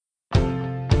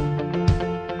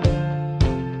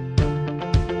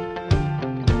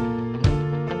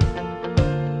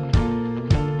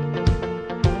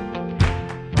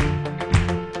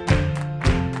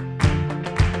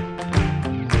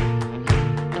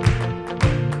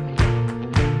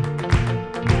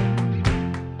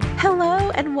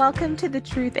welcome to the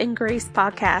Truth and Grace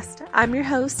podcast. I'm your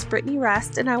host, Brittany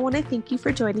Rust, and I want to thank you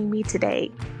for joining me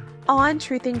today. On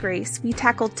Truth and Grace, we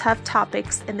tackle tough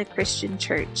topics in the Christian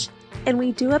church, and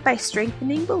we do it by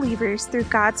strengthening believers through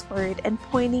God's Word and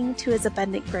pointing to His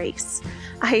abundant grace.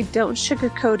 I don't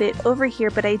sugarcoat it over here,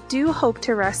 but I do hope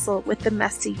to wrestle with the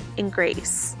messy in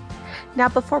grace. Now,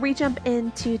 before we jump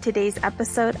into today's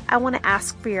episode, I want to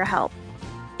ask for your help.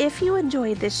 If you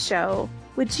enjoyed this show,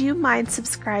 would you mind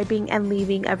subscribing and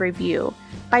leaving a review?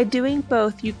 By doing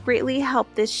both, you greatly help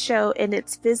this show in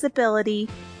its visibility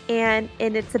and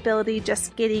in its ability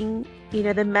just getting,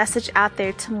 the message out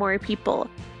there to more people.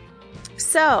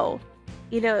 So,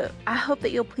 I hope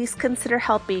that you'll please consider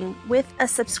helping with a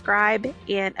subscribe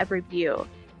and a review.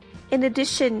 In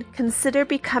addition, consider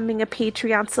becoming a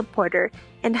Patreon supporter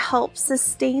and help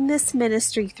sustain this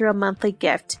ministry through a monthly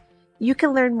gift. You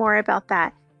can learn more about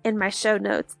that in my show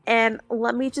notes. And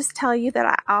let me just tell you that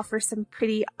I offer some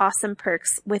pretty awesome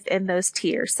perks within those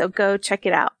tiers. So go check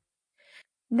it out.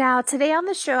 Now, today on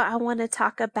the show, I want to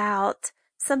talk about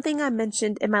something I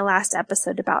mentioned in my last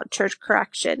episode about church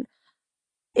correction.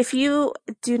 If you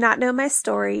do not know my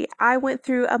story, I went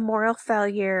through a moral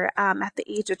failure at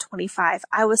the age of 25.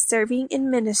 I was serving in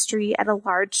ministry at a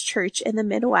large church in the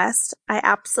Midwest. I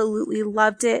absolutely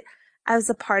loved it. I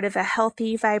was a part of a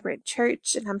healthy, vibrant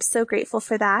church, and I'm so grateful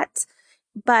for that.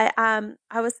 But I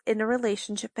was in a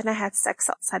relationship and I had sex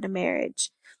outside of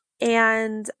marriage.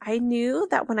 And I knew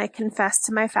that when I confessed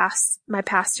to my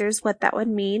pastors what that would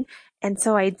mean. And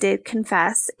so I did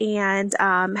confess and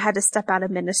had to step out of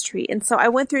ministry. And so I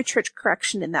went through church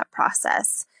correction in that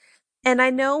process. And I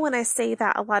know when I say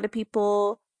that, a lot of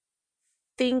people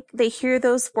think they hear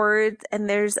those words and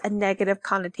there's a negative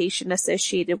connotation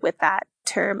associated with that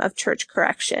term of church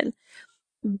correction.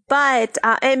 But,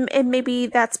 and maybe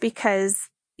that's because,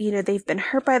 they've been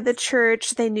hurt by the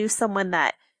church. They knew someone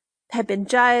that had been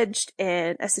judged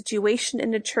and a situation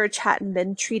in the church hadn't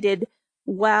been treated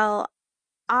well.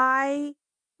 I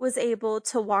was able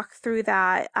to walk through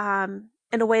that,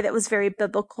 in a way that was very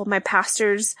biblical. My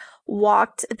pastors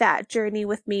walked that journey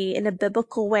with me in a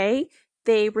biblical way.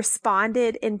 They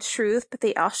responded in truth, but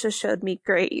they also showed me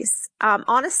grace.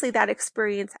 Honestly, that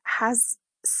experience has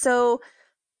so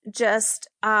just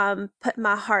put in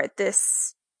my heart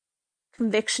this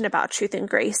conviction about truth and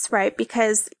grace, right?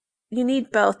 Because you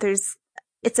need both.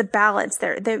 It's a balance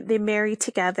there. They marry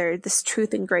together, this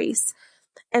truth and grace.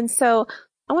 And so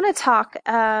I want to talk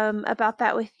about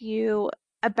that with you,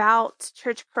 about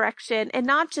church correction, and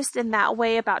not just in that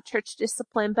way about church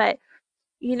discipline, but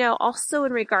also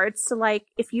in regards to, like,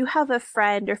 if you have a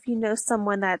friend or if you know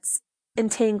someone that's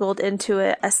entangled into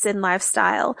a sin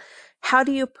lifestyle, how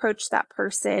do you approach that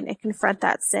person and confront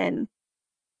that sin?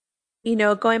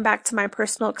 Going back to my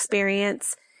personal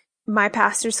experience, my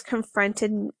pastors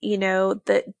confronted,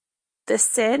 the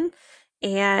sin.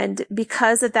 And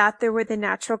because of that, there were the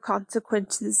natural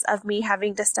consequences of me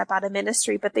having to step out of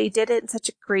ministry, but they did it in such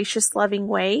a gracious, loving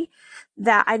way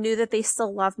that I knew that they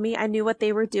still loved me. I knew what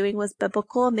they were doing was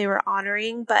biblical and they were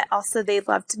honoring, but also they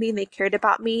loved me and they cared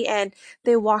about me and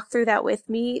they walked through that with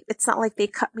me. It's not like they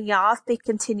cut me off. They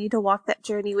continued to walk that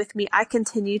journey with me. I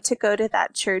continued to go to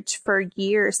that church for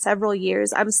years, several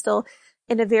years. I'm still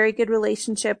in a very good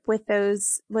relationship with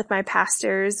my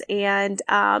pastors. And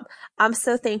I'm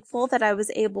so thankful that I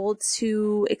was able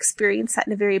to experience that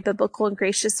in a very biblical and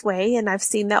gracious way. And I've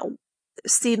seen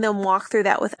them walk through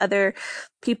that with other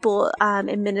people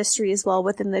in ministry as well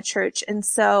within the church. And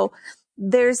so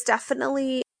there's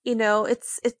definitely,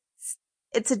 it's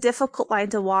a difficult line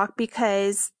to walk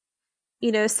because,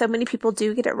 so many people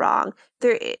do get it wrong.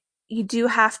 You do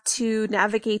have to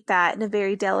navigate that in a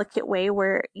very delicate way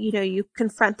where, you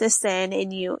confront the sin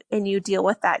and you deal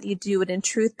with that. You do it in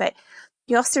truth, but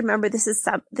you also remember this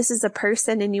is a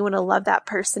person and you want to love that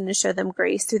person and show them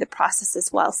grace through the process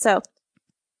as well. So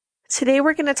today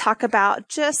we're going to talk about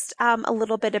just a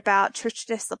little bit about church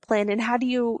discipline and how do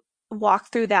you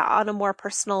walk through that on a more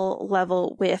personal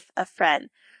level with a friend.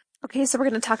 Okay, so we're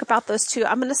going to talk about those two.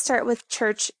 I'm going to start with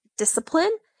church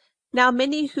discipline. Now,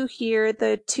 many who hear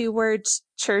the two words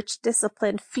church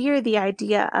discipline fear the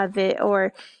idea of it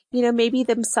or, maybe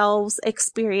themselves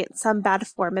experience some bad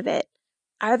form of it.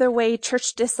 Either way,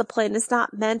 church discipline is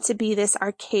not meant to be this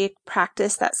archaic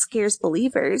practice that scares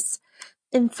believers.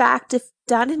 In fact, if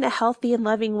done in a healthy and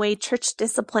loving way, church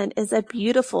discipline is a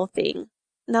beautiful thing.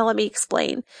 Now, let me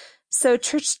explain. So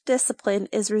church discipline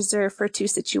is reserved for two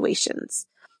situations.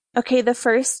 Okay, the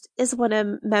first is when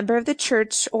a member of the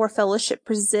church or fellowship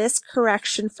resists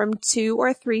correction from two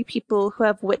or three people who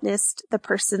have witnessed the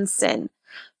person's sin.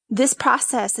 This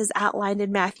process is outlined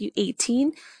in Matthew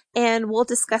 18, and we'll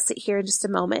discuss it here in just a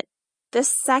moment. The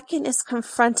second is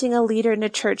confronting a leader in a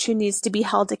church who needs to be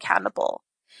held accountable.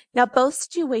 Now, both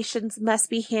situations must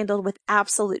be handled with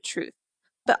absolute truth,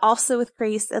 but also with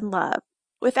grace and love.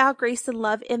 Without grace and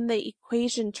love in the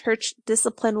equation, church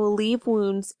discipline will leave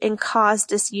wounds and cause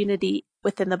disunity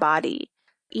within the body.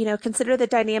 Consider the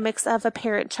dynamics of a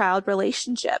parent-child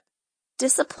relationship.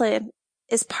 Discipline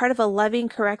is part of a loving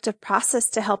corrective process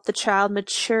to help the child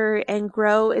mature and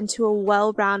grow into a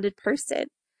well-rounded person.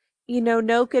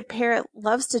 No good parent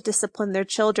loves to discipline their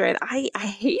children. I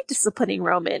hate disciplining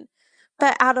Roman,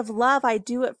 but out of love, I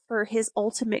do it for his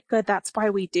ultimate good. That's why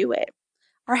we do it.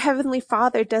 Our Heavenly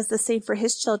Father does the same for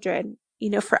his children,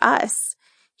 for us.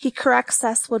 He corrects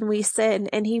us when we sin,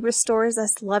 and he restores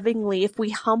us lovingly if we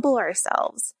humble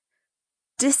ourselves.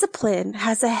 Discipline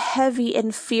has a heavy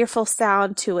and fearful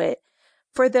sound to it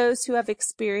for those who have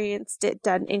experienced it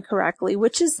done incorrectly,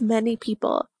 which is many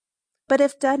people. But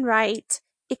if done right,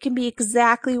 it can be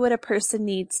exactly what a person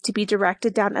needs to be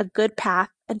directed down a good path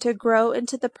and to grow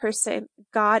into the person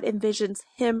God envisions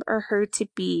him or her to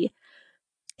be.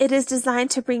 It is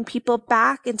designed to bring people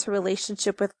back into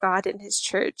relationship with God and his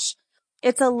church.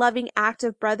 It's a loving act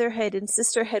of brotherhood and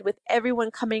sisterhood with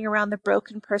everyone coming around the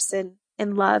broken person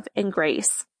in love and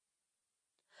grace.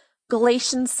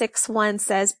 Galatians 6:1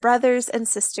 says, "Brothers and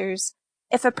sisters,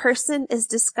 if a person is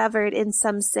discovered in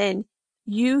some sin,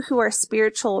 you who are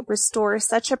spiritual restore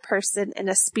such a person in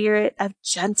a spirit of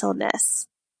gentleness."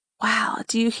 Wow,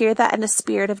 do you hear that? In a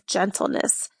spirit of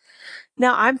gentleness.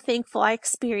 Now, I'm thankful I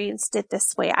experienced it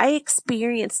this way. I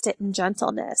experienced it in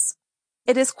gentleness.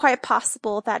 It is quite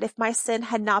possible that if my sin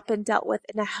had not been dealt with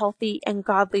in a healthy and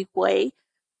godly way,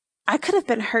 I could have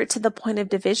been hurt to the point of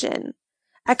division.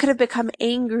 I could have become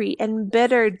angry and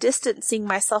bitter, distancing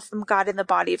myself from God in the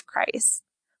body of Christ.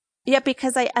 Yet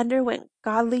because I underwent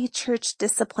godly church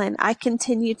discipline, I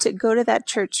continued to go to that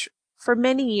church for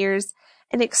many years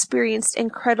and experienced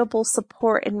incredible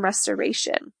support and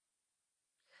restoration.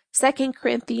 2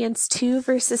 Corinthians 2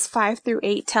 verses 5 through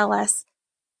 8 tell us,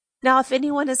 "Now if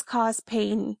anyone has caused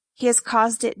pain, he has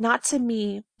caused it not to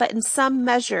me, but in some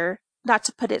measure, not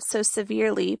to put it so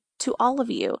severely, to all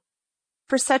of you.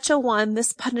 For such a one,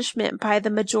 this punishment by the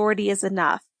majority is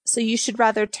enough. So you should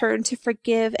rather turn to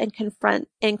forgive and confront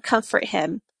and comfort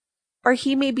him, or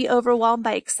he may be overwhelmed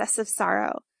by excessive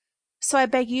sorrow. So I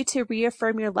beg you to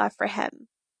reaffirm your love for him."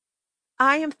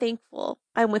 I am thankful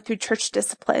I went through church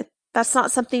discipline. That's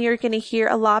not something you're going to hear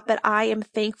a lot, but I am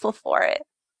thankful for it.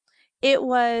 It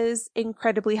was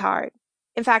incredibly hard.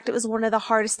 In fact, it was one of the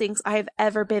hardest things I have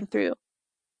ever been through.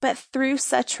 But through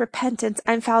such repentance,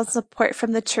 I found support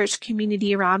from the church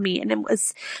community around me, and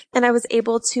I was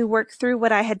able to work through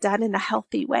what I had done in a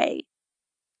healthy way.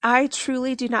 I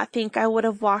truly do not think I would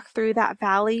have walked through that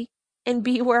valley and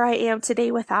be where I am today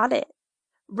without it.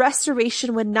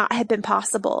 Restoration would not have been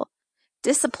possible.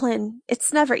 Discipline,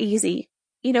 it's never easy.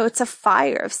 It's a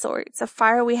fire of sorts, a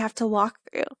fire we have to walk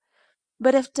through.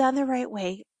 But if done the right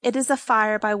way, it is a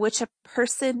fire by which a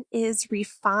person is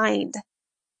refined.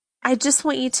 I just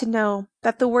want you to know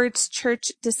that the words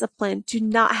church discipline do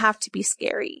not have to be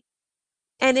scary.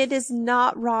 And it is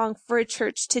not wrong for a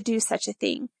church to do such a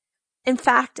thing. In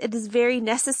fact, it is very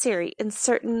necessary in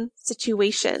certain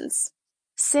situations.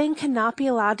 Sin cannot be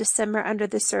allowed to simmer under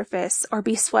the surface or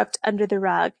be swept under the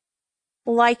rug.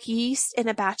 Like yeast in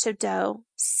a batch of dough,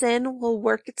 sin will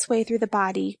work its way through the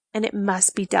body, and it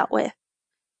must be dealt with.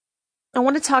 I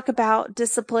want to talk about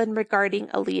discipline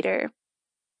regarding a leader,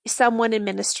 someone in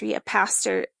ministry, a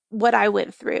pastor, what I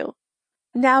went through.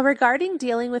 Now, regarding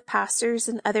dealing with pastors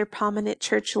and other prominent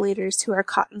church leaders who are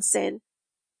caught in sin,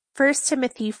 1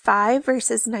 Timothy 5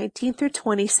 verses 19 through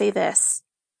 20 say this,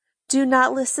 "Do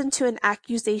not listen to an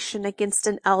accusation against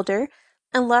an elder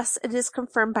unless it is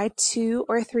confirmed by 2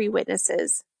 or 3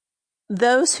 witnesses.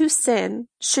 Those who sin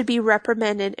should be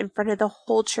reprimanded in front of the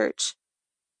whole church.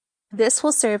 This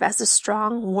will serve as a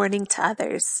strong warning to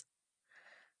others."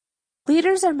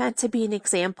 Leaders are meant to be an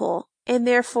example and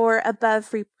therefore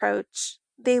above reproach.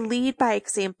 They lead by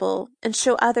example and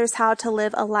show others how to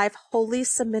live a life wholly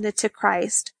submitted to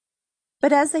Christ.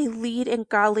 But as they lead in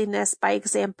godliness by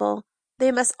example,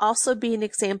 they must also be an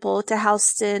example to how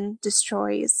sin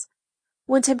destroys.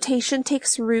 When temptation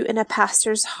takes root in a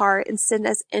pastor's heart and sin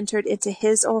has entered into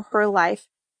his or her life,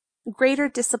 greater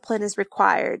discipline is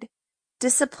required.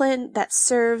 Discipline that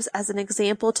serves as an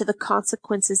example to the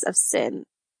consequences of sin.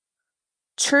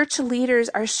 Church leaders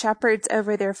are shepherds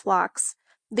over their flocks.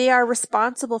 They are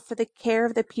responsible for the care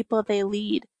of the people they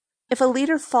lead. If a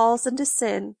leader falls into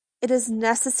sin, it is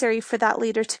necessary for that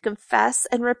leader to confess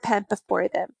and repent before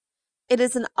them. It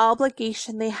is an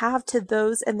obligation they have to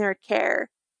those in their care.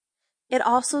 It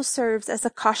also serves as a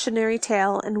cautionary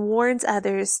tale and warns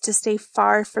others to stay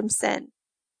far from sin.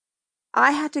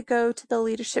 I had to go to the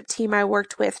leadership team I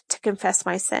worked with to confess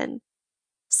my sin.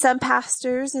 Some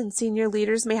pastors and senior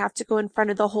leaders may have to go in front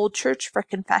of the whole church for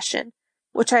confession,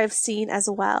 which I have seen as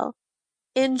well.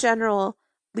 In general,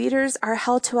 leaders are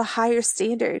held to a higher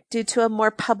standard due to a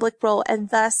more public role and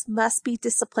thus must be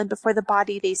disciplined before the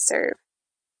body they serve.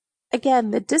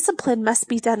 Again, the discipline must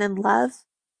be done in love,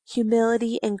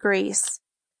 humility, and grace.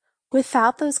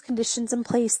 Without those conditions in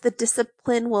place, the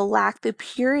discipline will lack the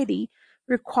purity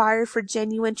required for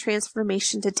genuine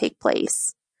transformation to take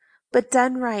place. But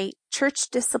done right, church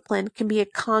discipline can be a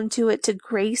conduit to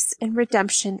grace and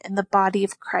redemption in the body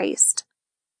of Christ.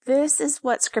 This is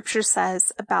what Scripture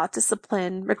says about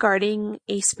discipline regarding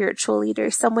a spiritual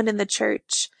leader, someone in the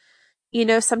church.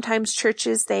 Sometimes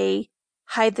churches, they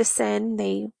hide the sin,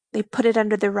 they put it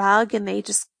under the rug and they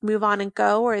just move on and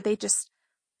go, or they just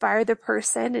fire the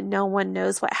person and no one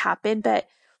knows what happened. But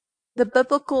the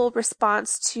biblical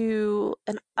response to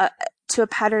a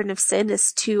pattern of sin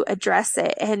is to address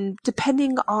it. And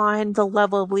depending on the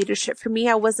level of leadership, for me,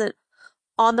 I wasn't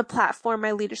on the platform.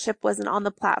 My leadership wasn't on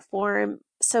the platform.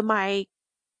 So my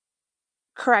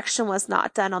correction was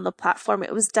not done on the platform.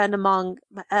 It was done among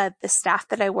the staff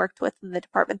that I worked with and the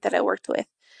department that I worked with.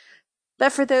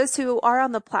 But for those who are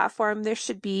on the platform, there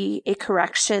should be a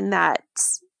correction that,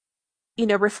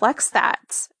 reflects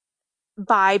that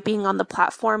by being on the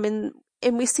platform. And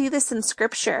we see this in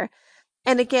Scripture.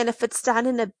 And again, if it's done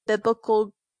in a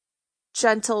biblical,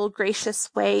 gentle,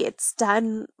 gracious way, it's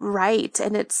done right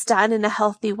and it's done in a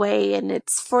healthy way and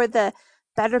it's for the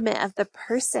betterment of the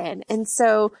person. And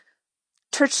so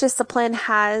church discipline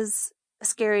has a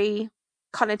scary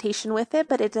connotation with it,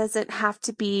 but it doesn't have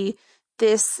to be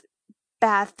this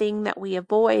bad thing that we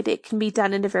avoid. It can be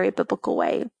done in a very biblical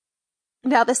way.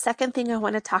 Now, the second thing I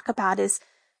want to talk about is,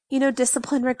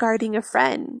 discipline regarding a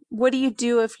friend. What do you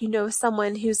do if you know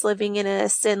someone who's living in a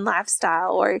sin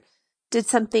lifestyle or did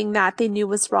something that they knew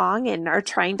was wrong and are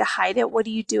trying to hide it? What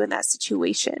do you do in that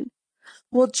situation?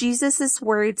 Well, Jesus'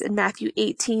 words in Matthew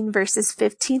 18, verses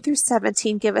 15 through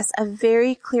 17 give us a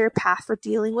very clear path for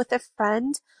dealing with a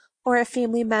friend or a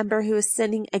family member who is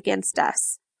sinning against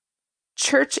us.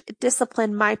 Church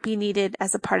discipline might be needed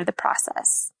as a part of the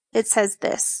process. It says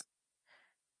this: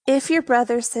 "If your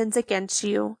brother sins against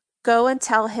you, go and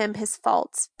tell him his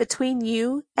faults between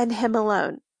you and him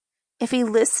alone. If he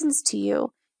listens to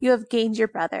you, you have gained your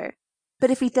brother.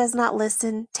 But if he does not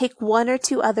listen, take one or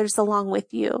two others along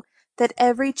with you, that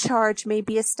every charge may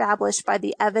be established by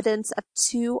the evidence of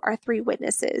 2 or 3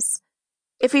 witnesses.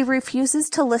 If he refuses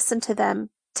to listen to them,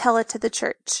 tell it to the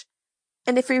church.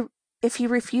 And if he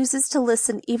refuses to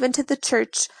listen even to the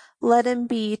church, let him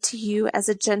be to you as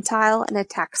a Gentile and a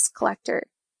tax collector."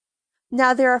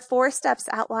 Now, there are 4 steps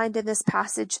outlined in this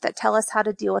passage that tell us how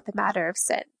to deal with the matter of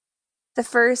sin. The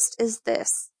first is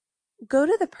this: go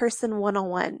to the person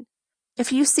one-on-one.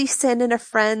 If you see sin in a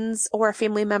friend's or a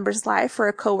family member's life or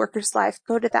a coworker's life,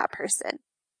 go to that person.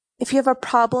 If you have a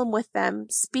problem with them,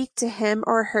 speak to him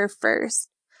or her first.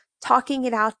 Talking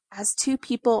it out as 2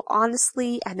 people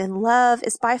honestly and in love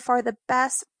is by far the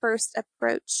best first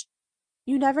approach.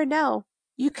 You never know.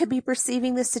 You could be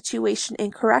perceiving the situation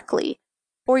incorrectly,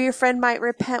 or your friend might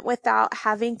repent without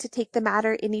having to take the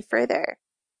matter any further.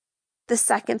 The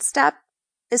second step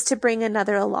is to bring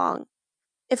another along.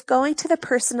 If going to the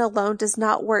person alone does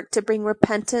not work to bring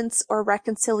repentance or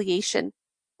reconciliation,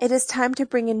 it is time to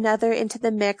bring another into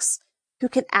the mix who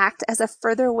can act as a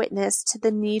further witness to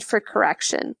the need for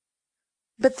correction.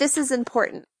 But this is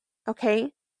important,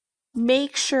 okay?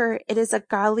 Make sure it is a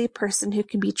godly person who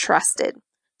can be trusted,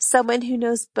 someone who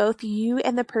knows both you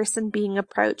and the person being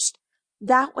approached.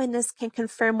 That witness can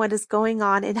confirm what is going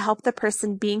on and help the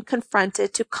person being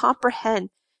confronted to comprehend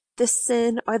the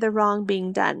sin or the wrong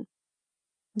being done.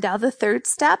 Now, the third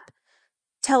step,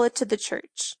 tell it to the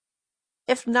church.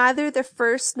 If neither the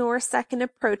first nor second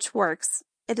approach works,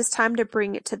 it is time to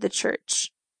bring it to the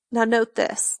church. Now, note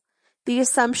this. The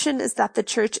assumption is that the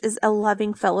church is a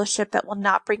loving fellowship that will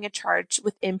not bring a charge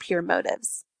with impure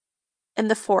motives.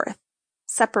 And the fourth,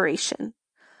 separation.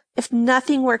 If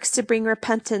nothing works to bring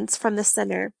repentance from the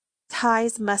sinner,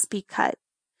 ties must be cut.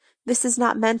 This is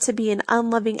not meant to be an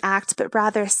unloving act, but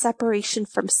rather a separation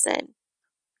from sin.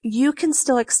 You can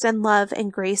still extend love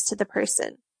and grace to the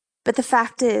person. But the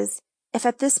fact is, if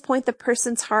at this point the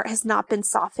person's heart has not been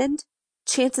softened,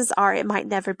 chances are it might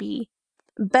never be.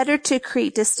 Better to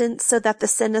create distance so that the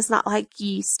sin is not like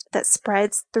yeast that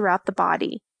spreads throughout the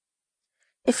body.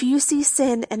 If you see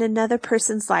sin in another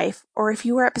person's life, or if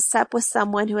you are upset with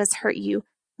someone who has hurt you,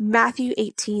 Matthew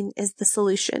 18 is the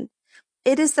solution.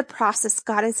 It is the process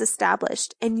God has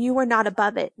established, and you are not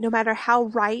above it, no matter how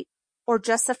right or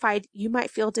justified you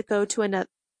might feel to go to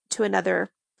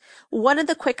another. One of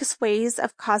the quickest ways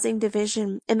of causing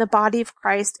division in the body of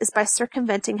Christ is by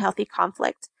circumventing healthy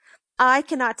conflict. I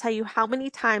cannot tell you how many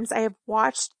times I have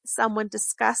watched someone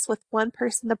discuss with one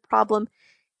person the problem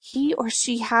he or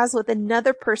she has with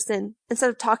another person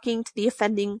instead of talking to the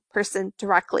offending person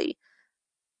directly.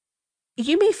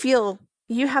 You may feel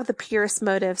you have the purest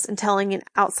motives in telling an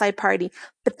outside party,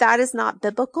 but that is not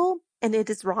biblical and it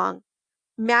is wrong.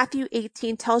 Matthew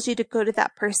 18 tells you to go to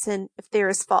that person if there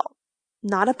is fault.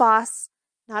 Not a boss,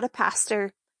 not a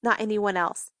pastor, not anyone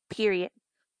else, period.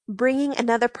 Bringing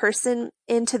another person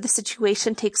into the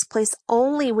situation takes place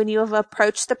only when you have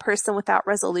approached the person without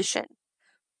resolution.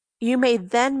 You may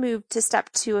then move to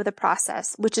step 2 of the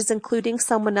process, which is including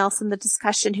someone else in the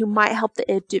discussion who might help the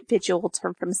individual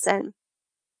turn from sin.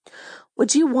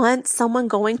 Would you want someone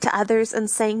going to others and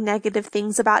saying negative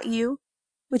things about you?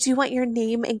 Would you want your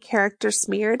name and character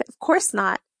smeared? Of course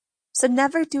not. So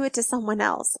never do it to someone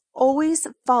else. Always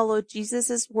follow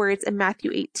Jesus' words in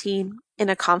Matthew 18 in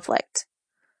a conflict.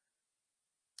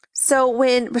 So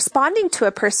when responding to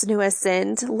a person who has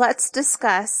sinned, let's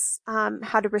discuss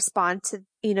how to respond to,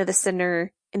 the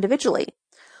sinner individually.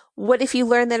 What if you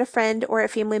learn that a friend or a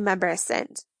family member has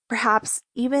sinned? Perhaps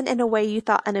even in a way you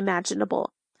thought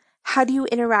unimaginable. How do you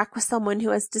interact with someone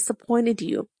who has disappointed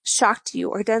you, shocked you,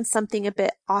 or done something a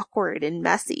bit awkward and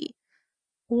messy?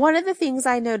 One of the things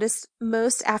I noticed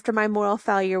most after my moral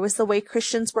failure was the way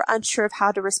Christians were unsure of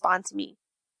how to respond to me.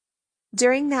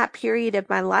 During that period of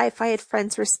my life, I had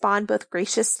friends respond both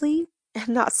graciously and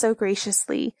not so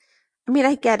graciously.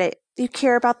 I get it. You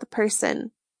care about the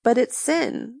person, but it's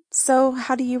sin. So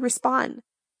how do you respond?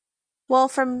 Well,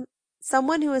 from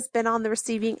someone who has been on the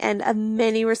receiving end of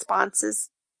many responses,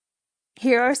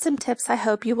 here are some tips I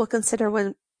hope you will consider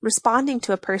when responding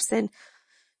to a person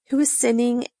who is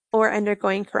sinning or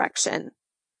undergoing correction.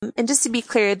 And just to be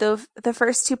clear, the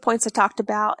first 2 points I talked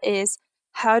about is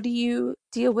how do you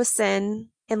deal with sin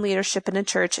in leadership in a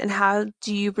church, and how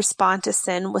do you respond to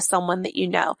sin with someone that you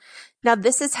know? Now,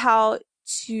 this is how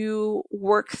to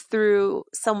work through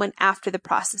someone after the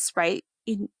process, right?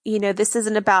 This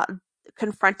isn't about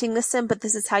confronting the sin, but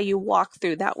this is how you walk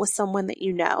through that with someone that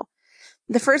you know.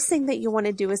 The first thing that you want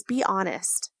to do is be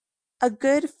honest. A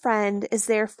good friend is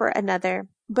there for another,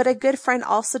 but a good friend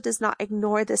also does not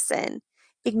ignore the sin.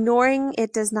 Ignoring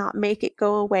it does not make it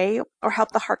go away or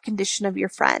help the heart condition of your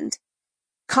friend.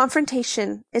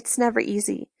 Confrontation, it's never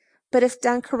easy, but if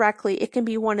done correctly, it can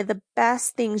be one of the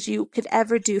best things you could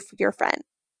ever do for your friend.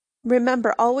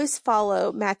 Remember, always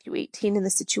follow Matthew 18 in the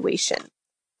situation.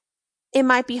 It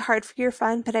might be hard for your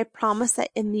friend, but I promise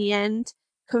that in the end,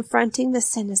 confronting the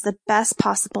sin is the best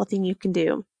possible thing you can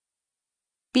do.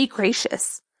 Be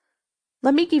gracious.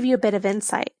 Let me give you a bit of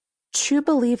insight. True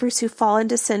believers who fall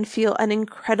into sin feel an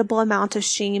incredible amount of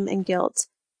shame and guilt.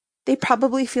 They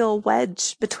probably feel a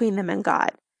wedge between them and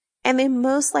God, and they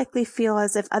most likely feel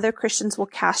as if other Christians will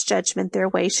cast judgment their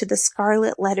way should the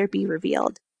scarlet letter be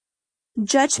revealed.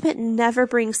 Judgment never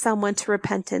brings someone to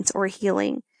repentance or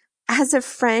healing. As a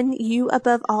friend, you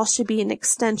above all should be an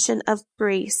extension of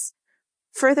grace.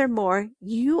 Furthermore,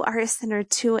 you are a sinner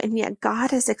too, and yet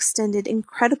God has extended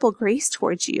incredible grace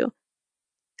towards you.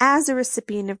 As a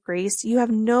recipient of grace, you have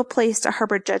no place to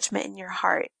harbor judgment in your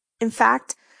heart. In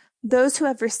fact, those who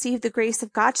have received the grace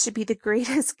of God should be the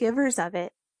greatest givers of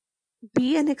it.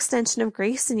 Be an extension of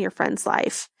grace in your friend's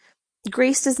life.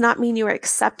 Grace does not mean you are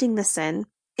accepting the sin.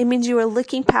 It means you are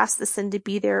looking past the sin to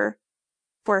be there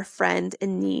for a friend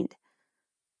in need.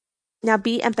 Now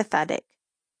be empathetic.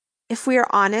 If we are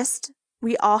honest,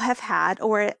 we all have had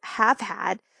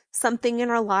something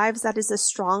in our lives that is a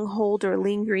stronghold or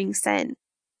lingering sin.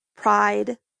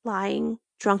 Pride, lying,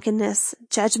 drunkenness,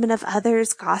 judgment of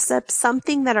others, gossip,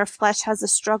 something that our flesh has a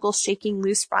struggle shaking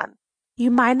loose from.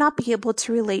 You might not be able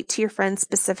to relate to your friend's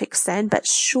specific sin, but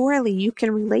surely you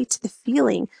can relate to the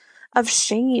feeling of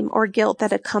shame or guilt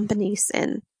that accompanies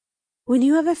sin. When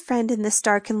you have a friend in this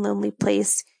dark and lonely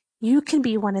place, you can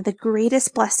be one of the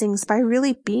greatest blessings by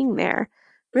really being there.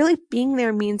 Really being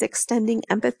there means extending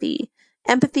empathy.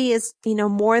 Empathy is,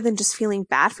 more than just feeling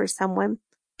bad for someone.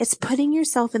 It's putting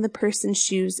yourself in the person's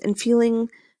shoes and feeling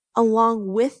along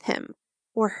with him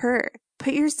or her.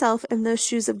 Put yourself in those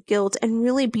shoes of guilt and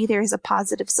really be there as a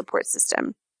positive support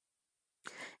system.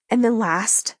 And then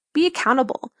last, be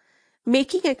accountable.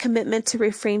 Making a commitment to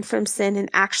refrain from sin and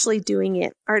actually doing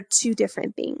it are two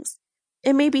different things.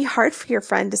 It may be hard for your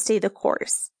friend to stay the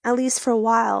course, at least for a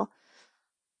while.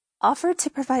 Offer to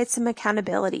provide some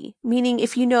accountability, meaning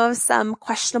if you know of some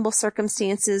questionable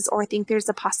circumstances or think there's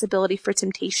a possibility for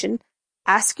temptation,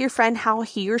 ask your friend how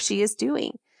he or she is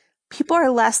doing. People are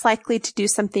less likely to do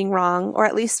something wrong, or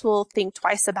at least will think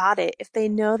twice about it if they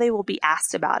know they will be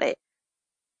asked about it.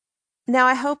 Now,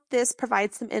 I hope this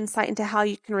provides some insight into how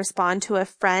you can respond to a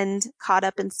friend caught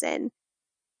up in sin.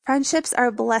 Friendships are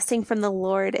a blessing from the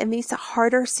Lord, and these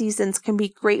harder seasons can be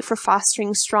great for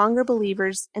fostering stronger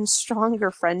believers and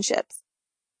stronger friendships.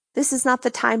 This is not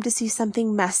the time to see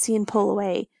something messy and pull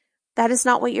away. That is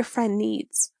not what your friend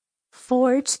needs.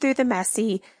 Forge through the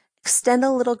messy, extend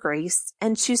a little grace,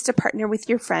 and choose to partner with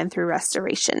your friend through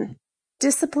restoration.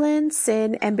 Discipline,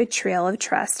 sin, and betrayal of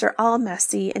trust are all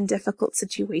messy and difficult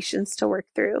situations to work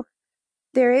through.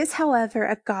 There is, however,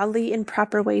 a godly and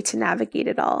proper way to navigate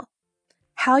it all.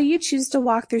 How you choose to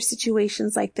walk through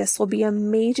situations like this will be a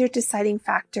major deciding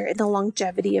factor in the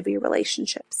longevity of your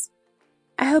relationships.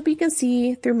 I hope you can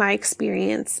see through my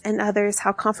experience and others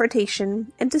how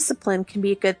confrontation and discipline can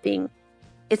be a good thing.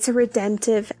 It's a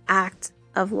redemptive act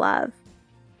of love.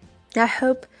 I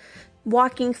hope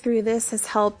walking through this has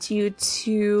helped you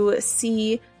to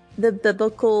see the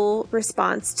biblical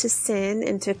response to sin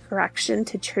and to correction,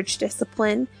 to church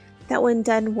discipline, that when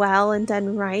done well and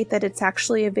done right, that it's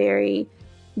actually a very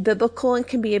biblical and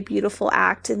can be a beautiful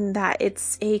act, and that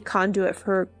it's a conduit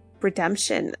for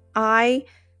redemption. I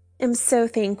am so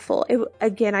thankful.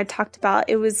 I talked about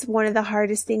it was one of the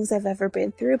hardest things I've ever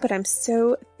been through, but I'm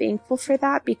so thankful for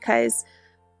that, because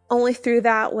only through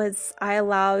that was I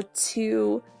allowed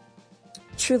to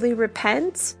truly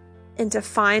repent and to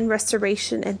find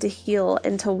restoration and to heal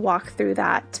and to walk through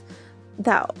that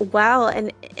well,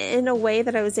 and in a way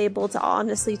that I was able to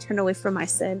honestly turn away from my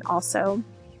sin also.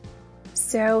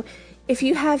 So if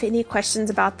you have any questions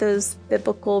about those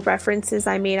biblical references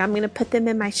I made, I'm going to put them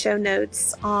in my show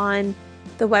notes on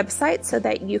the website so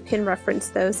that you can reference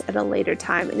those at a later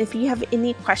time. And if you have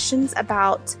any questions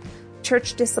about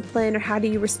church discipline or how do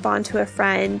you respond to a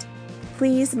friend,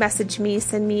 please message me,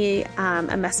 send me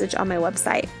a message on my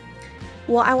website.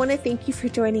 Well, I want to thank you for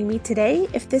joining me today.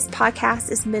 If this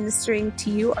podcast is ministering to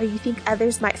you or you think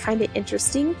others might find it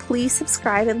interesting, please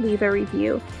subscribe and leave a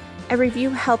review. A review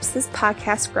helps this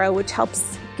podcast grow, which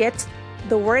helps get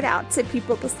the word out to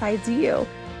people besides you.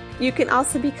 You can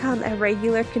also become a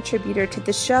regular contributor to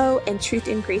the show and Truth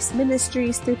and Grace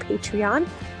Ministries through Patreon,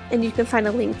 and you can find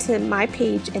a link to my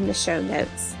page in the show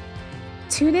notes.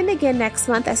 Tune in again next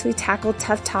month as we tackle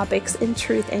tough topics in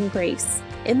truth and grace.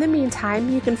 In the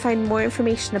meantime, you can find more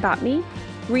information about me,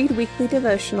 read weekly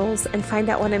devotionals, and find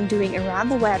out what I'm doing around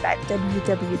the web at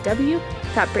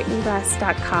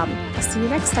www.brittanyruss.com. I'll see you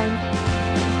next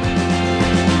time.